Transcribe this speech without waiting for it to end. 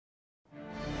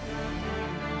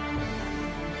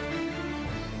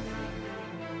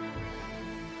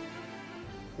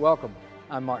Welcome,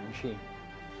 I'm Martin Sheen.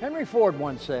 Henry Ford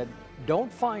once said,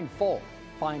 "Don't find fault,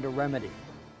 find a remedy."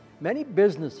 Many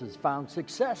businesses found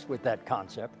success with that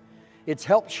concept. It's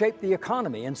helped shape the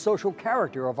economy and social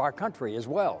character of our country as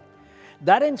well.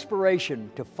 That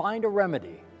inspiration to find a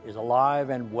remedy is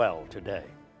alive and well today.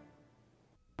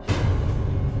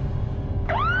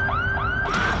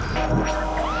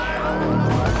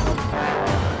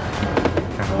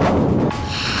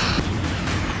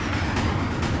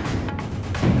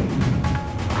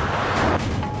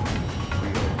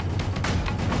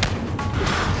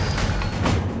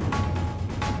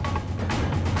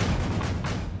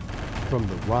 From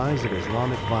the rise of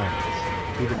Islamic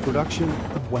violence to the production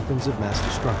of weapons of mass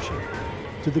destruction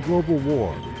to the global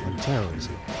war on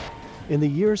terrorism. In the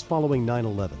years following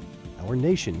 9/11, our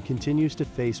nation continues to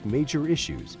face major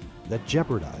issues that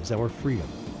jeopardize our freedom,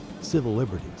 civil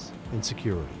liberties, and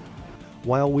security.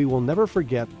 While we will never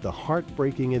forget the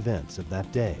heartbreaking events of that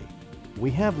day,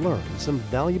 we have learned some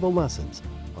valuable lessons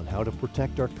on how to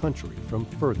protect our country from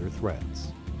further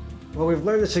threats. Well, we've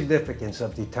learned the significance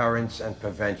of deterrence and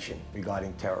prevention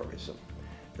regarding terrorism,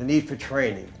 the need for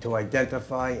training to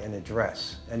identify and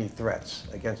address any threats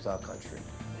against our country.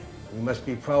 We must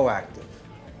be proactive,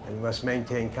 and we must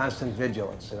maintain constant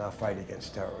vigilance in our fight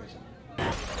against terrorism.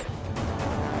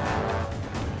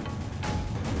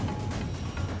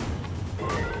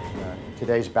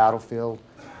 Today's battlefield,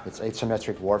 it's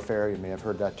asymmetric warfare. You may have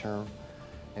heard that term.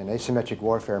 And asymmetric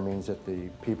warfare means that the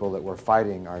people that we're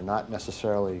fighting are not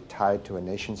necessarily tied to a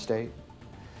nation state.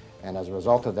 And as a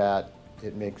result of that,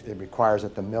 it requires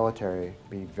that the military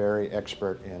be very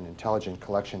expert in intelligence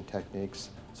collection techniques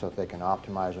so that they can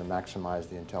optimize or maximize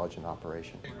the intelligent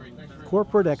operation.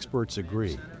 Corporate experts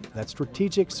agree that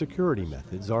strategic security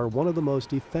methods are one of the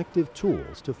most effective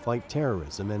tools to fight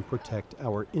terrorism and protect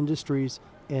our industries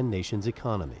and nation's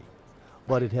economy.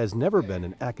 But it has never been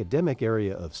an academic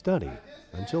area of study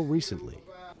until recently.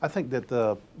 I think that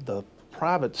the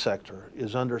private sector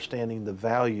is understanding the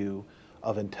value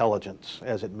of intelligence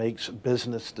as it makes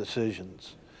business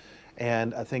decisions.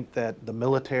 And I think that the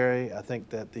military, I think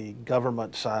that the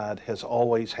government side has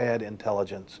always had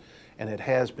intelligence, and it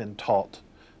has been taught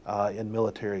in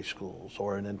military schools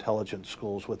or in intelligence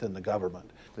schools within the government.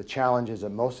 The challenge is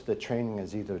that most of the training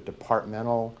is either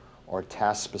departmental or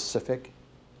task specific.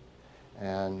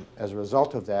 And as a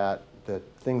result of that, the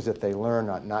things that they learn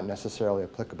are not necessarily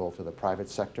applicable to the private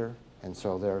sector. And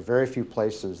so there are very few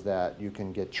places that you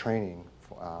can get training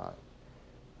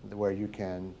where you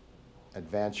can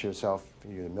advance yourself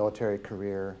in your military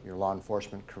career, your law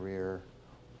enforcement career,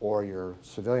 or your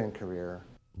civilian career.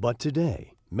 But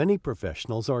today, many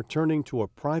professionals are turning to a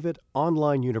private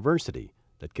online university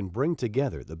that can bring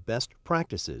together the best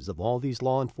practices of all these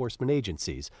law enforcement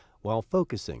agencies while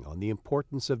focusing on the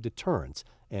importance of deterrence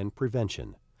and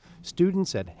prevention.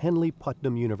 Students at Henley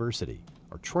Putnam University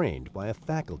are trained by a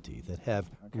faculty that have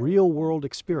real-world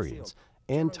experience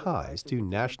and ties to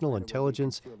national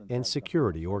intelligence and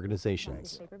security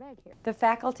organizations. The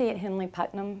faculty at Henley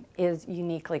Putnam is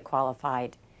uniquely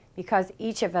qualified because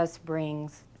each of us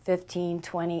brings 15,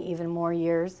 20, even more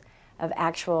years of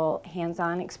actual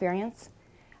hands-on experience.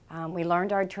 We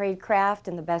learned our trade craft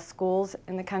in the best schools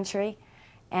in the country,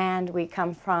 and we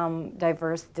come from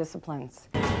diverse disciplines.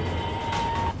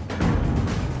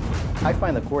 I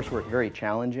find the coursework very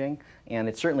challenging, and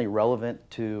it's certainly relevant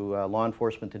to law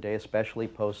enforcement today, especially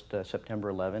post-September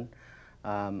 11.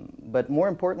 But more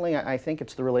importantly, I think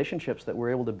it's the relationships that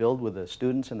we're able to build with the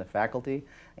students and the faculty,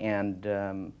 and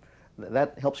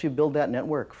that helps you build that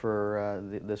network for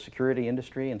the security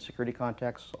industry and security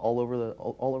contacts all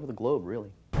over the globe,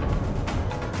 really.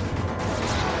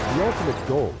 The ultimate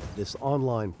goal of this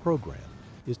online program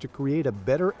is to create a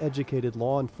better educated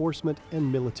law enforcement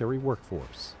and military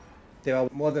workforce. There are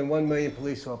more than 1 million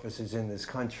police officers in this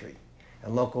country,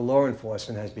 and local law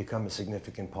enforcement has become a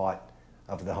significant part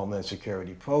of the Homeland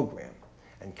Security program.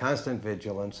 And constant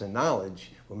vigilance and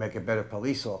knowledge will make a better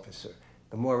police officer.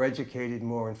 The more educated,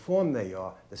 more informed they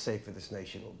are, the safer this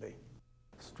nation will be.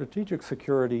 Strategic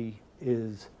security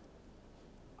is,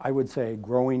 I would say, a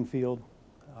growing field.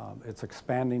 It's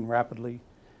expanding rapidly.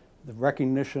 The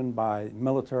recognition by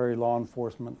military, law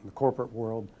enforcement, and the corporate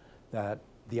world that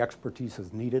the expertise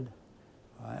is needed.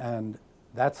 And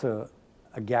that's a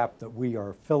gap that we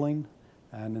are filling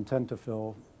and intend to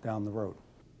fill down the road.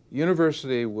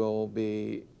 University will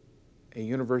be a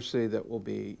university that will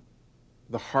be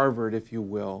the Harvard, if you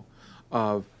will,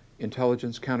 of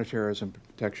intelligence, counterterrorism,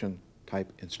 protection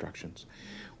type instructions.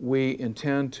 We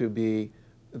intend to be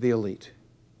the elite.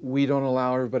 We don't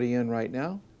allow everybody in right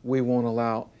now. We won't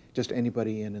allow just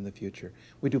anybody in the future.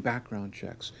 We do background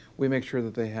checks. We make sure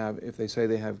that they have, if they say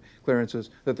they have clearances,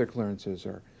 that their clearances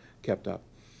are kept up.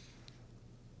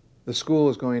 The school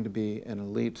is going to be an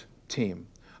elite team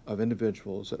of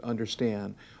individuals that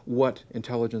understand what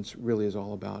intelligence really is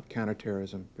all about,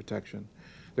 counterterrorism, protection.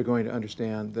 They're going to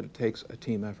understand that it takes a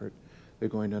team effort. They're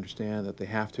going to understand that they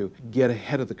have to get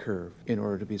ahead of the curve in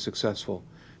order to be successful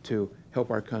to help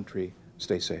our country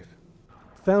stay safe.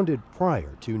 Founded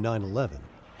prior to 9/11,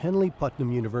 Henley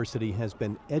Putnam University has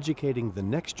been educating the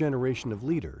next generation of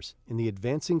leaders in the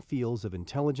advancing fields of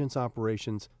intelligence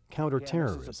operations,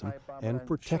 counterterrorism, and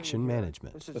protection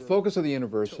management. The focus of the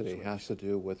university has to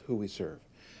do with who we serve.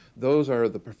 Those are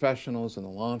the professionals in the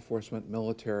law enforcement,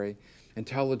 military,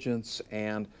 intelligence,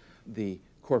 and the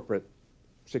corporate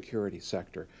security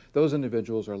sector. Those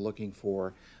individuals are looking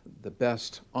for the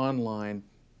best online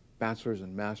bachelor's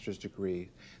and master's degree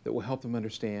that will help them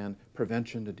understand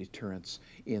prevention to deterrence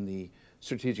in the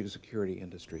strategic security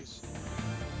industries.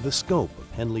 The scope of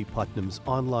Henley Putnam's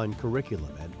online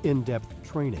curriculum and in-depth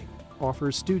training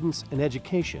offers students an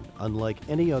education unlike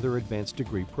any other advanced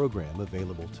degree program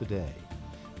available today.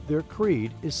 Their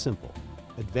creed is simple: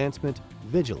 advancement,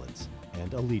 vigilance,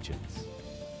 and allegiance.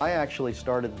 I actually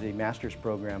started the master's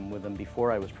program with them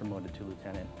before I was promoted to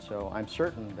lieutenant, so I'm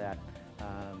certain that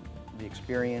the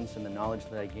experience and the knowledge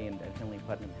that I gained at Henley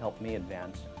Putnam helped me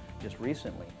advance just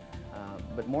recently.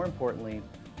 But more importantly,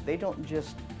 they don't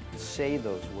just say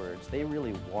those words, they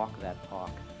really walk that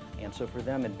talk. And so for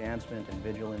them, advancement and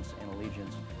vigilance and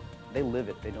allegiance, they live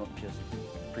it, they don't just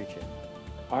preach it.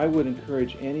 I would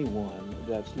encourage anyone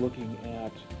that's looking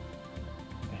at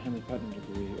a Henley Putnam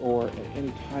degree or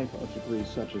any type of degree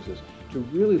such as this to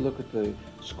really look at the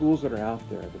schools that are out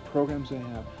there, the programs they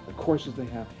have, the courses they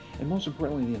have, and most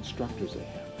importantly, the instructors they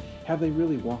have. Have they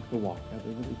really walked the walk? Have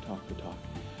they really talked the talk?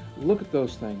 Look at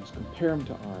those things, compare them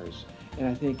to ours, and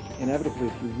I think inevitably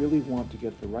if you really want to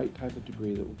get the right type of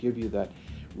degree that will give you that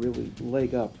really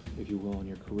leg up, if you will, in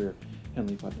your career,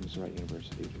 Henley Putnam is the right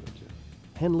university to go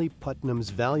to. Henley Putnam's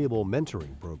valuable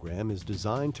mentoring program is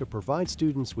designed to provide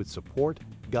students with support,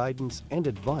 guidance, and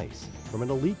advice from an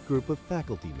elite group of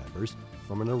faculty members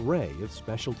from an array of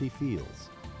specialty fields.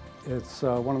 It's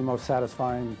one of the most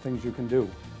satisfying things you can do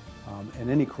in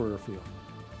any career field,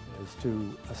 is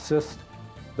to assist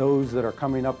those that are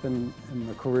coming up in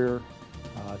the career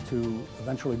to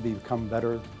eventually become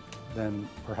better than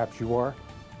perhaps you are.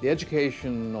 The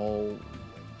educational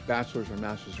bachelor's or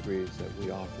master's degrees that we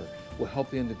offer will help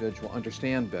the individual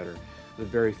understand better the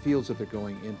very fields that they're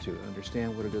going into,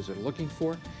 understand what it is they're looking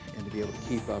for, and to be able to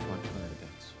keep up on current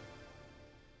events.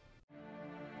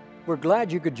 We're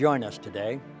glad you could join us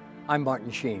today. I'm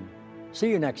Martin Sheen. See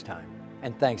you next time,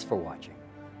 and thanks for watching.